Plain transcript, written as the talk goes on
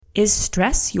Is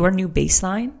stress your new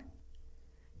baseline?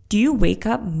 Do you wake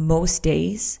up most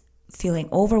days feeling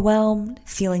overwhelmed,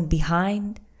 feeling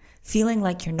behind, feeling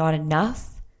like you're not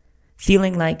enough,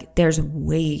 feeling like there's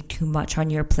way too much on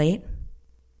your plate?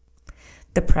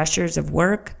 The pressures of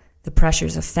work, the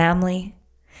pressures of family,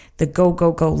 the go,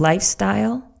 go, go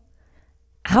lifestyle.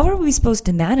 How are we supposed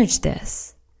to manage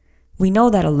this? We know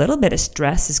that a little bit of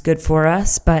stress is good for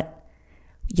us, but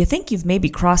you think you've maybe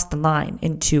crossed the line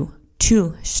into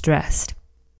too stressed.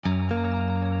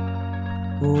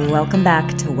 Welcome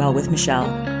back to Well with Michelle,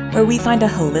 where we find a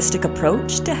holistic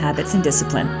approach to habits and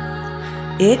discipline.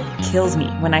 It kills me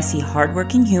when I see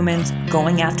hardworking humans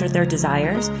going after their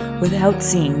desires without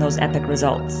seeing those epic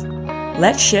results.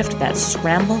 Let's shift that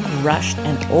scrambled, rushed,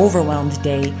 and overwhelmed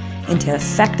day into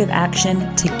effective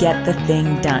action to get the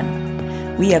thing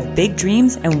done. We have big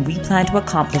dreams and we plan to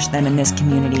accomplish them in this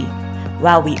community,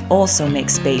 while we also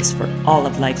make space for all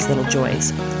of life's little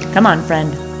joys. Come on,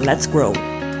 friend, let's grow.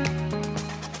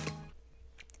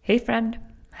 Hey, friend.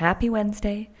 Happy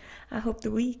Wednesday. I hope the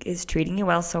week is treating you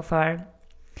well so far.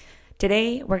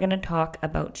 Today, we're going to talk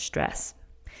about stress.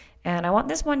 And I want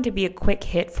this one to be a quick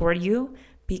hit for you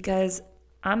because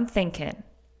I'm thinking,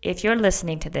 if you're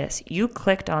listening to this, you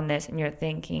clicked on this and you're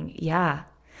thinking, yeah,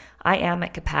 I am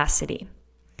at capacity.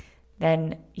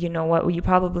 Then you know what you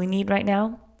probably need right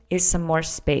now is some more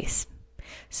space.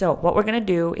 So what we're going to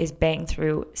do is bang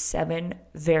through 7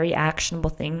 very actionable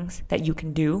things that you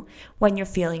can do when you're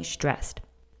feeling stressed.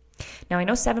 Now, I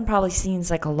know 7 probably seems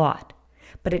like a lot,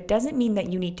 but it doesn't mean that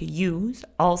you need to use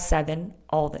all 7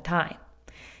 all the time.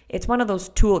 It's one of those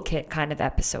toolkit kind of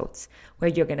episodes where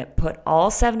you're going to put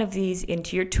all 7 of these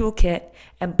into your toolkit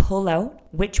and pull out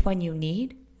which one you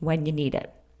need when you need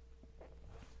it.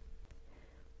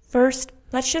 First,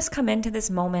 let's just come into this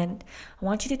moment. I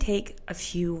want you to take a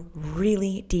few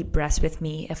really deep breaths with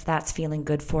me if that's feeling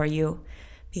good for you,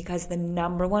 because the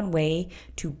number one way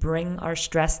to bring our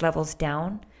stress levels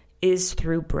down is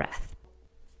through breath.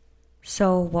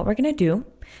 So what we're going to do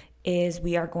is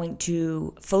we are going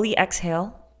to fully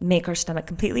exhale, make our stomach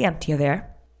completely empty of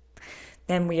air.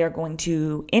 Then we are going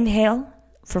to inhale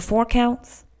for 4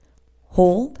 counts,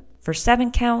 hold for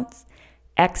 7 counts,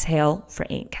 exhale for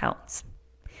 8 counts.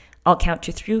 I'll count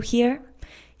you through here.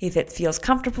 If it feels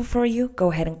comfortable for you,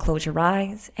 go ahead and close your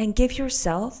eyes and give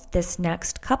yourself this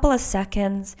next couple of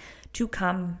seconds to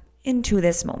come into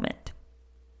this moment.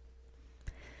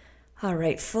 All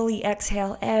right, fully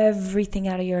exhale everything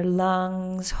out of your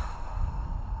lungs.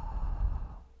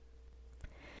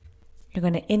 You're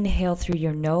going to inhale through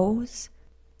your nose,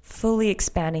 fully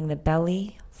expanding the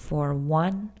belly for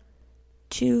 1,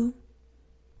 2,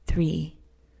 3,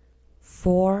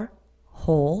 4.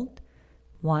 Hold.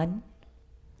 1,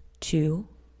 2,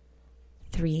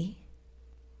 3,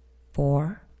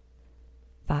 4,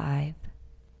 5,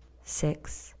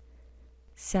 6,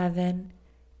 7.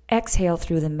 Exhale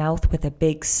through the mouth with a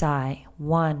big sigh.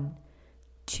 1,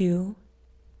 2,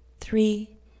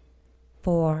 3,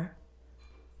 4,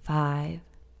 5,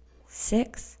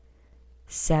 6,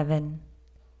 7,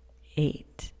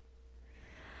 8.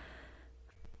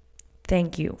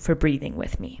 Thank you for breathing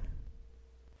with me.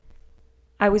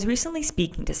 I was recently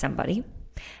speaking to somebody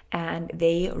and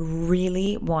they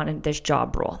really wanted this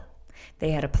job role.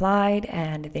 They had applied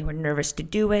and they were nervous to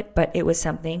do it, but it was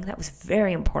something that was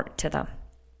very important to them.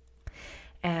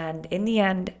 And in the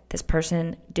end, this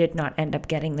person did not end up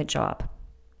getting the job.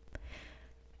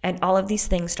 And all of these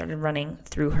things started running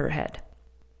through her head.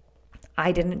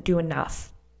 I didn't do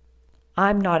enough.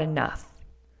 I'm not enough.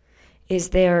 Is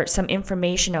there some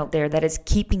information out there that is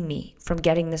keeping me from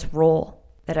getting this role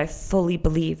that I fully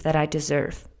believe that I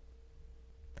deserve?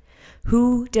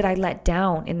 Who did I let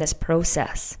down in this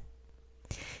process?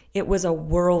 It was a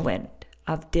whirlwind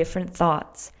of different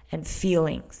thoughts and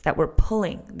feelings that were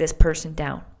pulling this person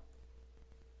down.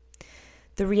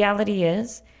 The reality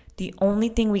is, the only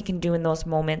thing we can do in those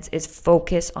moments is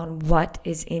focus on what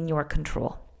is in your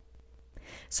control.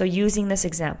 So using this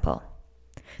example,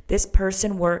 this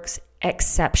person works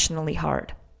exceptionally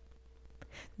hard.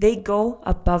 They go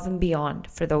above and beyond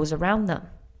for those around them.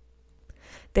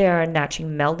 They are a natural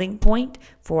melding point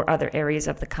for other areas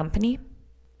of the company.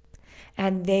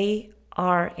 And they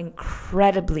are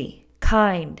incredibly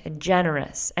kind and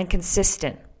generous and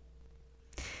consistent.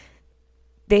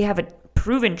 They have a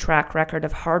proven track record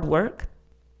of hard work.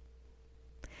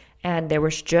 And there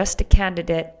was just a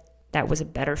candidate that was a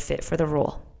better fit for the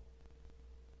role.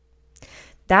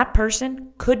 That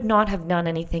person could not have done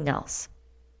anything else.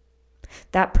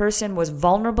 That person was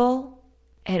vulnerable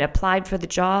and applied for the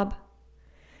job.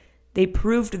 They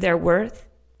proved their worth.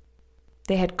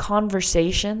 They had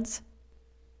conversations.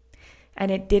 and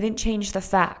it didn't change the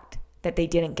fact that they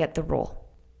didn't get the role.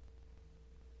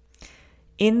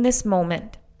 In this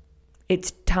moment,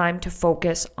 it's time to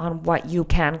focus on what you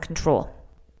can control.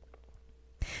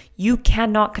 You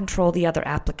cannot control the other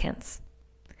applicants.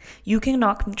 You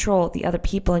cannot control the other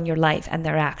people in your life and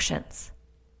their actions.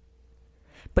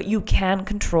 But you can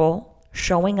control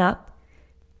showing up,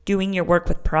 doing your work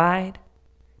with pride,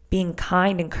 being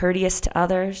kind and courteous to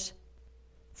others,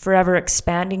 forever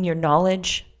expanding your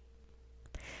knowledge.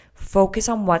 Focus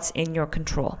on what's in your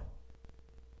control.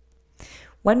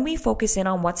 When we focus in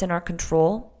on what's in our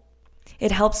control,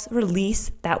 it helps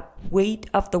release that weight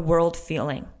of the world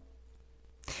feeling.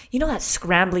 You know, that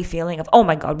scrambly feeling of, oh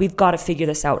my God, we've got to figure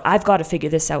this out. I've got to figure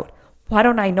this out. Why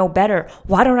don't I know better?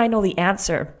 Why don't I know the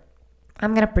answer?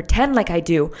 I'm going to pretend like I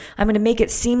do. I'm going to make it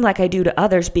seem like I do to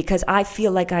others because I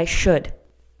feel like I should.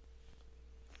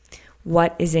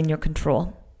 What is in your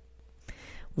control?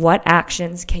 What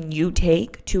actions can you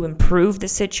take to improve the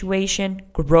situation,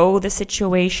 grow the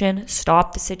situation,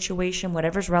 stop the situation,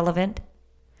 whatever's relevant?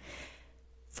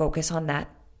 Focus on that.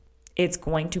 It's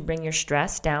going to bring your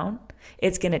stress down.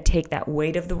 It's going to take that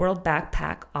weight of the world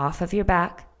backpack off of your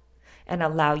back and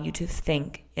allow you to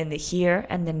think in the here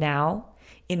and the now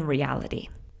in reality.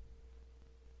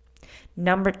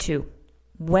 Number 2,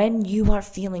 when you are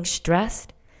feeling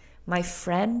stressed, my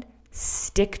friend,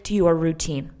 stick to your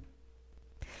routine.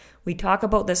 We talk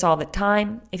about this all the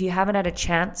time. If you haven't had a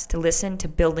chance to listen to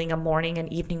Building a Morning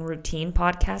and Evening Routine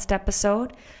podcast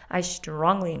episode, I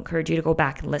strongly encourage you to go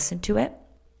back and listen to it.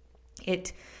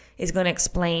 It is going to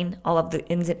explain all of the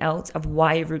ins and outs of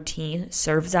why routine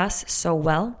serves us so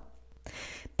well.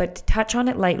 But to touch on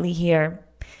it lightly here,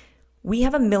 we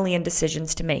have a million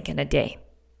decisions to make in a day.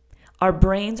 Our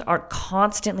brains are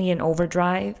constantly in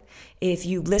overdrive. If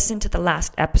you listen to the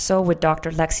last episode with Dr.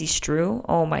 Lexi Stru,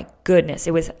 oh my goodness,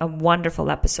 it was a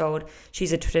wonderful episode.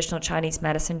 She's a traditional Chinese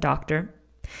medicine doctor.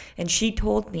 And she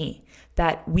told me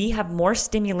that we have more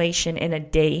stimulation in a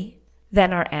day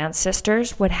than our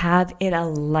ancestors would have in a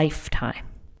lifetime.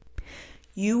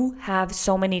 You have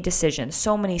so many decisions,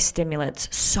 so many stimulants,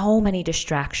 so many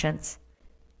distractions.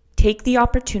 Take the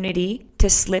opportunity to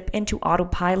slip into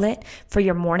autopilot for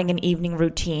your morning and evening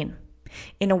routine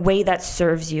in a way that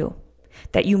serves you,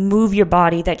 that you move your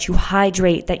body, that you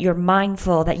hydrate, that you're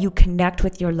mindful, that you connect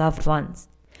with your loved ones.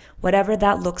 Whatever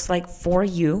that looks like for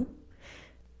you,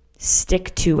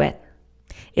 stick to it.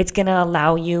 It's going to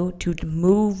allow you to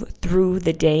move through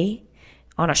the day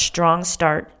on a strong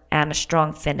start and a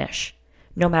strong finish.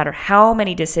 No matter how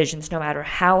many decisions, no matter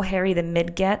how hairy the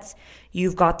mid gets,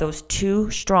 you've got those 2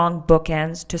 strong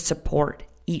bookends to support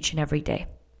each and every day.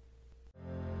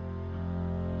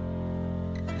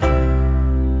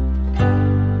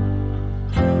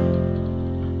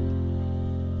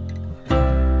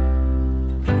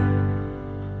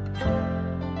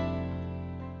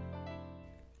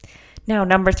 Now,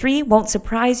 number 3 won't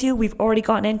surprise you. We've already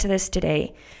gotten into this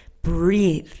today.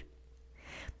 Breathe.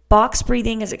 Box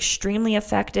breathing is extremely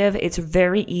effective. It's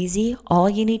very easy. All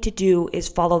you need to do is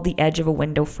follow the edge of a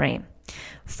window frame.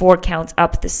 4 counts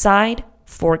up the side,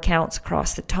 4 counts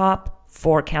across the top,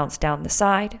 4 counts down the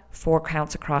side, 4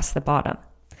 counts across the bottom.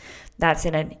 That's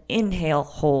in an inhale,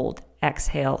 hold,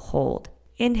 exhale, hold,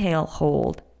 inhale,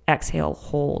 hold, exhale,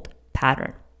 hold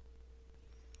pattern.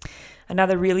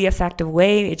 Another really effective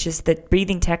way, which is the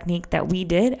breathing technique that we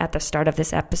did at the start of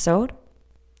this episode.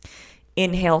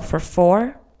 Inhale for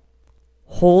 4,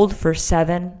 hold for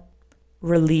 7,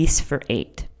 release for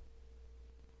 8.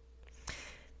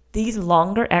 These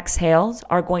longer exhales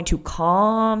are going to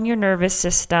calm your nervous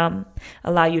system,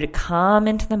 allow you to come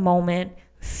into the moment,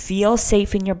 feel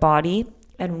safe in your body,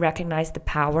 and recognize the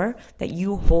power that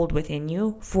you hold within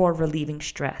you for relieving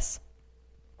stress.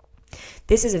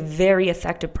 This is a very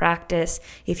effective practice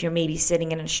if you're maybe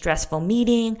sitting in a stressful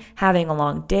meeting, having a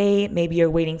long day, maybe you're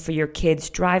waiting for your kids'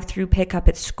 drive-through pickup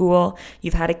at school,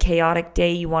 you've had a chaotic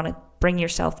day, you want to bring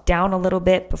yourself down a little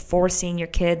bit before seeing your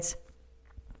kids.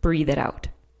 Breathe it out.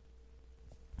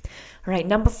 All right,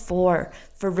 number 4,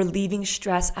 for relieving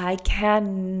stress, I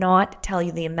cannot tell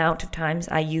you the amount of times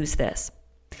I use this.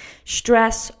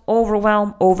 Stress,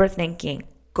 overwhelm, overthinking.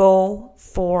 Go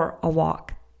for a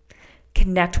walk.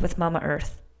 Connect with Mama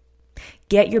Earth.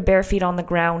 Get your bare feet on the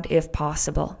ground if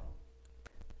possible.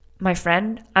 My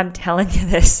friend, I'm telling you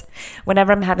this,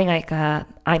 whenever I'm having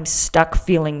I'm stuck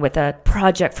feeling with a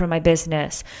project for my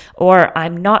business, or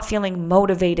I'm not feeling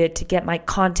motivated to get my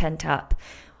content up,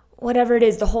 whatever it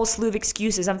is, the whole slew of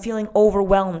excuses, I'm feeling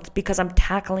overwhelmed because I'm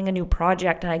tackling a new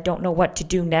project and I don't know what to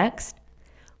do next.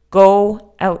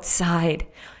 Go outside.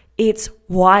 It's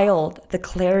wild, the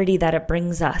clarity that it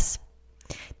brings us.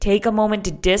 Take a moment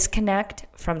to disconnect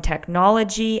from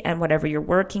technology and whatever you're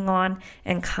working on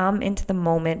and come into the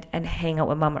moment and hang out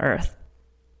with Mama Earth.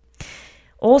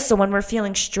 Also, when we're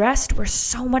feeling stressed, we're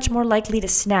so much more likely to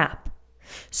snap.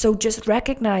 So just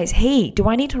recognize, hey, do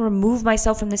I need to remove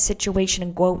myself from this situation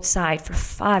and go outside for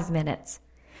 5 minutes,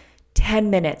 10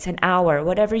 minutes, an hour,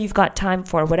 whatever you've got time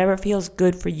for, whatever feels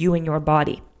good for you and your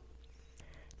body.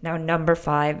 Now, number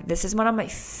 5, this is one of my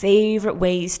favorite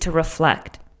ways to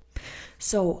reflect.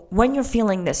 So when you're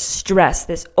feeling this stress,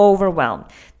 this overwhelm,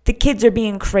 the kids are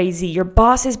being crazy, your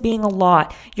boss is being a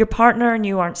lot, your partner and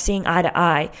you aren't seeing eye to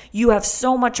eye, you have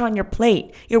so much on your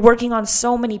plate, you're working on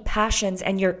so many passions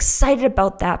and you're excited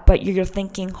about that, but you're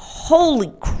thinking,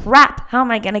 holy crap, how am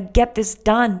I going to get this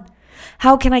done?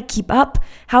 How can I keep up?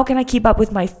 How can I keep up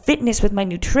with my fitness, with my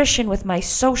nutrition, with my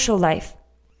social life?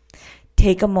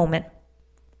 Take a moment,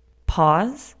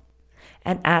 pause,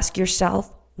 and ask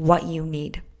yourself what you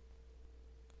need.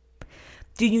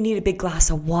 Do you need a big glass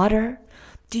of water?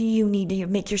 Do you need to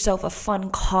make yourself a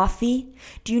fun coffee?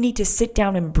 Do you need to sit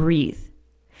down and breathe?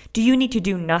 Do you need to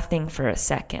do nothing for a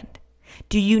second?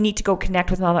 Do you need to go connect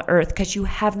with Mama Earth because you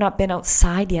have not been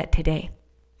outside yet today?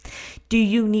 Do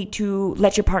you need to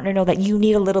let your partner know that you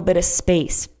need a little bit of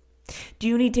space? Do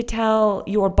you need to tell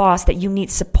your boss that you need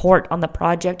support on the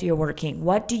project you're working?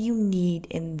 What do you need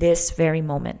in this very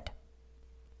moment?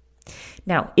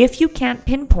 Now, if you can't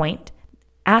pinpoint,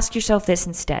 ask yourself this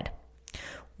instead.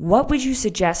 What would you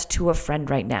suggest to a friend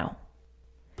right now?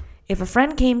 If a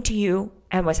friend came to you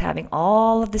and was having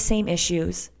all of the same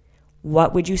issues,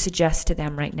 what would you suggest to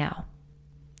them right now?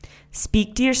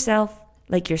 Speak to yourself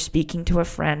like you're speaking to a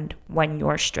friend when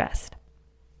you're stressed.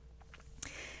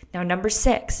 Now, number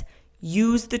 6,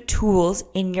 use the tools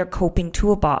in your coping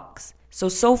toolbox.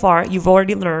 So far, you've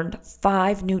already learned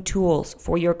 5 new tools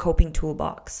for your coping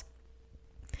toolbox.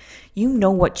 You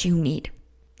know what you need.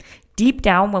 Deep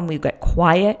down, when we get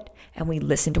quiet and we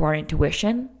listen to our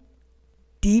intuition,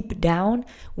 deep down,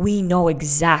 we know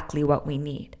exactly what we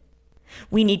need.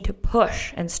 We need to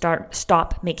push and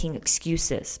stop making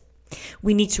excuses.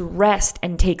 We need to rest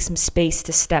and take some space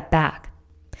to step back.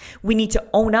 We need to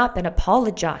own up and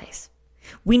apologize.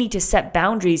 We need to set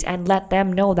boundaries and let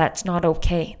them know that's not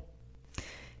okay.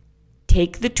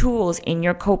 Take the tools in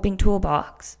your coping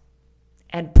toolbox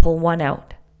and pull one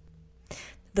out.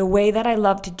 The way that I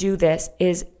love to do this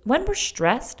is when we're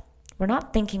stressed, we're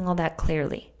not thinking all that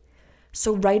clearly.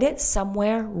 So write it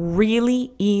somewhere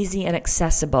really easy and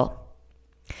accessible.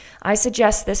 I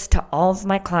suggest this to all of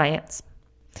my clients.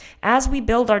 As we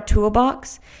build our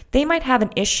toolbox, they might have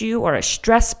an issue or a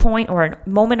stress point or a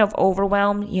moment of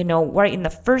overwhelm, right in the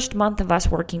first month of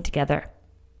us working together.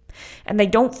 And they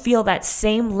don't feel that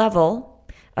same level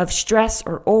of stress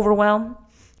or overwhelm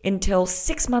until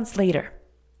 6 months later.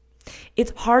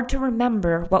 It's hard to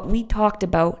remember what we talked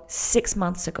about 6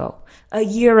 months ago, a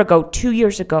year ago, 2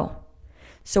 years ago.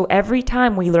 So every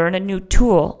time we learn a new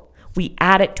tool, we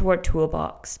add it to our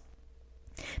toolbox.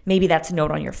 Maybe that's a note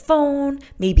on your phone.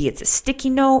 Maybe it's a sticky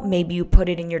note. Maybe you put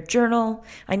it in your journal.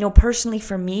 I know personally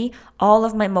for me, all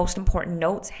of my most important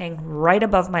notes hang right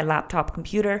above my laptop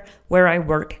computer where I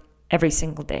work every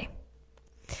single day.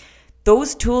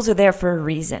 Those tools are there for a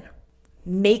reason.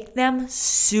 Make them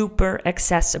super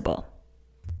accessible.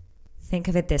 Think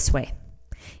of it this way.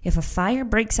 If a fire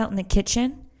breaks out in the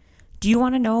kitchen, do you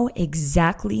want to know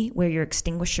exactly where your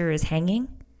extinguisher is hanging?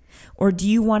 Or do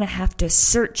you want to have to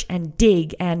search and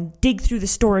dig through the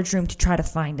storage room to try to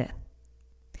find it?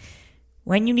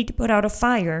 When you need to put out a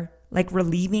fire, like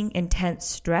relieving intense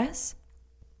stress,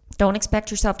 don't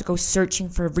expect yourself to go searching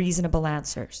for reasonable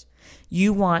answers.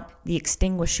 You want the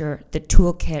extinguisher, the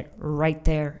toolkit right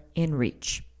there in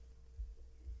reach.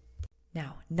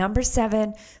 Now, number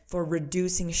 7 for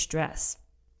reducing stress.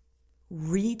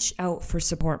 Reach out for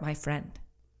support, my friend.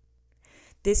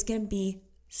 This can be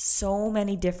so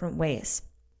many different ways.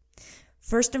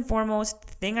 First and foremost,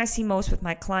 the thing I see most with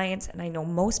my clients, and I know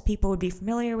most people would be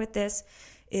familiar with this,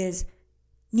 is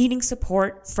needing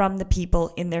support from the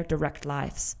people in their direct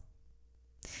lives.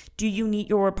 Do you need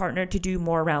your partner to do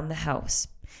more around the house?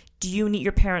 Do you need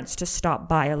your parents to stop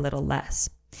by a little less?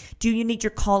 Do you need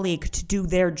your colleague to do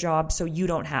their job so you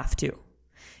don't have to?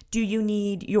 Do you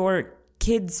need your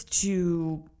kids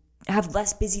to have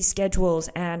less busy schedules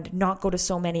and not go to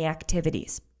so many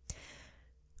activities?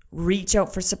 Reach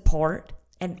out for support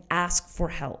and ask for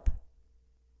help.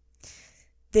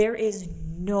 There is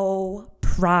no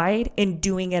pride in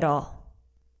doing it all.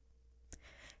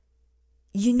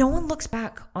 No one looks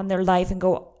back on their life and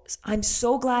go, I'm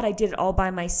so glad I did it all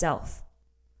by myself.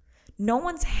 No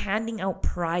one's handing out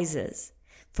prizes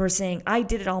for saying, I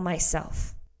did it all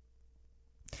myself.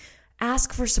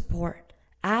 Ask for support.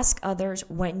 Ask others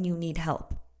when you need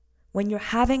help. When you're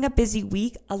having a busy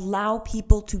week, allow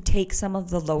people to take some of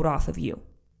the load off of you.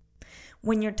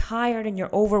 When you're tired and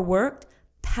you're overworked,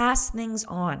 pass things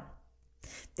on.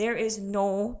 There is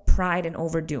no pride in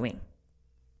overdoing.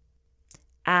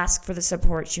 Ask for the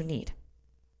support you need.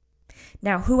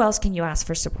 Now, who else can you ask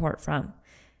for support from?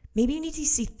 Maybe you need to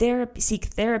seek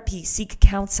therapy, seek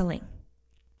counseling.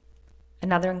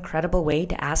 Another incredible way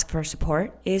to ask for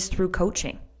support is through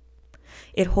coaching.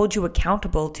 It holds you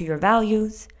accountable to your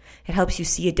values. It helps you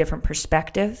see a different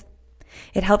perspective.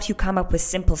 It helps you come up with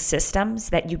simple systems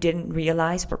that you didn't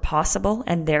realize were possible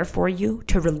and there for you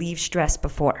to relieve stress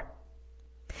before.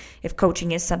 If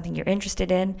coaching is something you're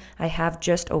interested in, I have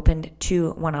just opened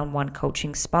 2 one-on-one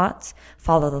coaching spots.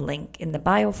 Follow the link in the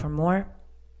bio for more.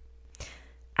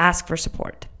 Ask for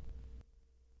support.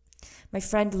 My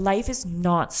friend, life is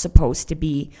not supposed to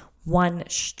be one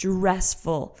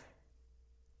stressful,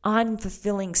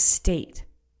 unfulfilling state.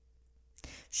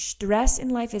 Stress in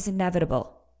life is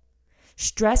inevitable.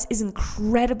 Stress is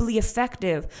incredibly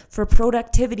effective for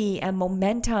productivity and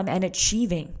momentum and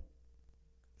achieving.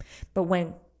 But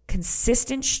when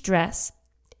consistent stress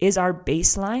is our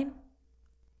baseline,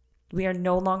 we are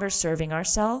no longer serving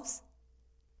ourselves,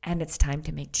 and it's time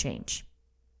to make change.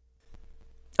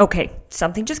 Okay,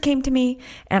 something just came to me,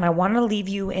 and I want to leave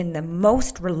you in the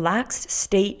most relaxed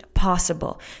state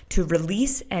possible to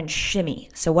release and shimmy.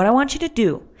 So what I want you to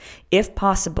do, if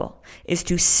possible, is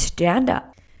to stand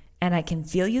up. And I can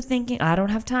feel you thinking, I don't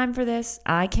have time for this.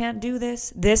 I can't do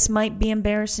this. This might be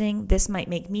embarrassing. This might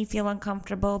make me feel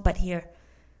uncomfortable. But here,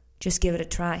 just give it a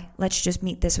try. Let's just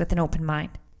meet this with an open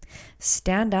mind.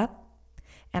 Stand up,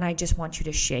 and I just want you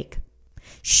to shake.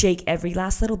 Shake every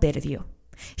last little bit of you.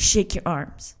 Shake your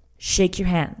arms. Shake your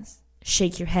hands.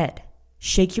 Shake your head.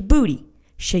 Shake your booty.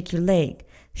 Shake your leg.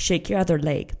 Shake your other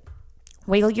leg.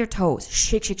 Wiggle your toes.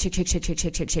 Shake, shake, shake, shake, shake, shake,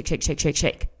 shake, shake, shake, shake, shake, shake,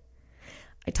 shake.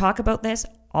 I talk about this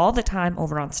all the time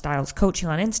over on Styles Coaching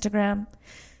on Instagram.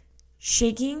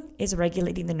 Shaking is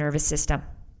regulating the nervous system.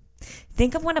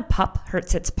 Think of when a pup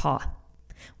hurts its paw.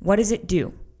 What does it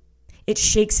do? It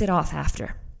shakes it off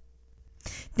after.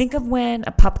 Think of when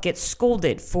a pup gets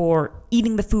scolded for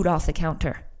eating the food off the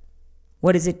counter.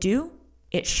 What does it do?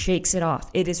 It shakes it off.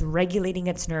 It is regulating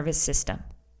its nervous system.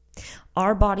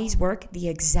 Our bodies work the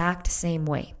exact same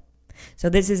way. So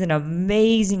this is an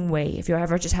amazing way if you're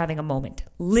ever just having a moment.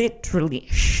 Literally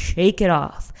shake it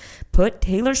off. Put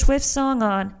Taylor Swift's song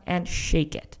on and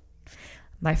shake it.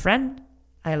 My friend,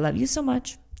 I love you so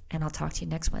much, and I'll talk to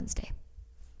you next Wednesday.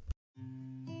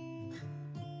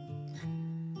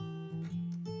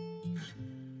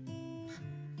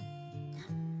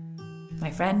 My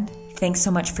friend, thanks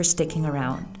so much for sticking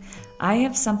around. I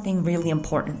have something really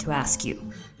important to ask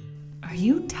you. Are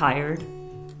you tired?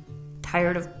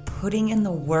 Tired of putting in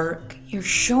the work? You're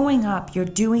showing up, you're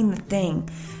doing the thing,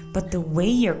 but the way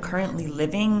you're currently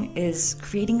living is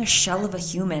creating a shell of a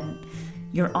human.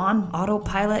 You're on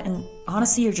autopilot, and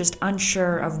honestly, you're just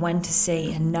unsure of when to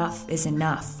say enough is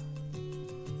enough.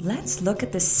 Let's look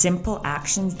at the simple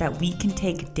actions that we can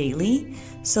take daily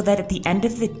so that at the end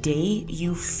of the day,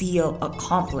 you feel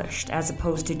accomplished as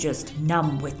opposed to just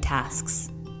numb with tasks.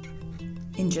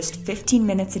 In just 15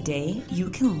 minutes a day,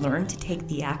 you can learn to take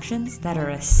the actions that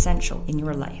are essential in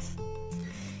your life.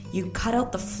 You cut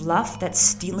out the fluff that's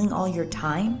stealing all your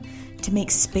time to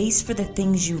make space for the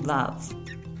things you love.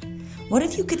 What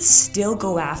if you could still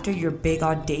go after your big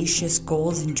audacious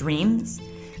goals and dreams,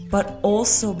 but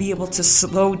also be able to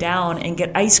slow down and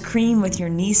get ice cream with your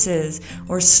nieces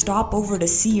or stop over to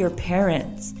see your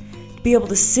parents, to be able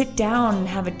to sit down and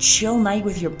have a chill night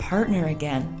with your partner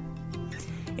again?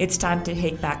 It's time to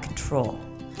take back control,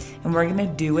 and we're going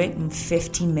to do it in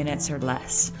 15 minutes or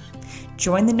less.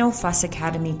 Join the No Fuss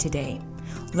Academy today.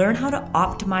 Learn how to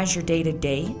optimize your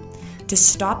day-to-day to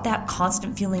stop that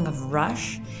constant feeling of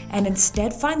rush and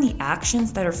instead find the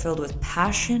actions that are filled with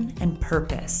passion and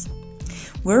purpose.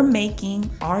 We're making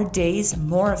our days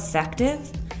more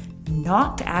effective,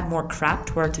 not to add more crap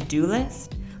to our to-do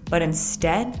list, but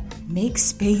instead make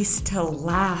space to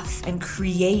laugh and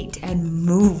create and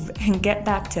move and get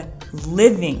back to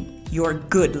living your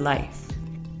good life.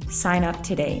 Sign up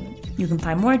today. You can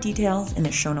find more details in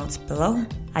the show notes below.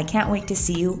 I can't wait to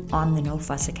see you on the No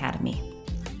Fuss Academy.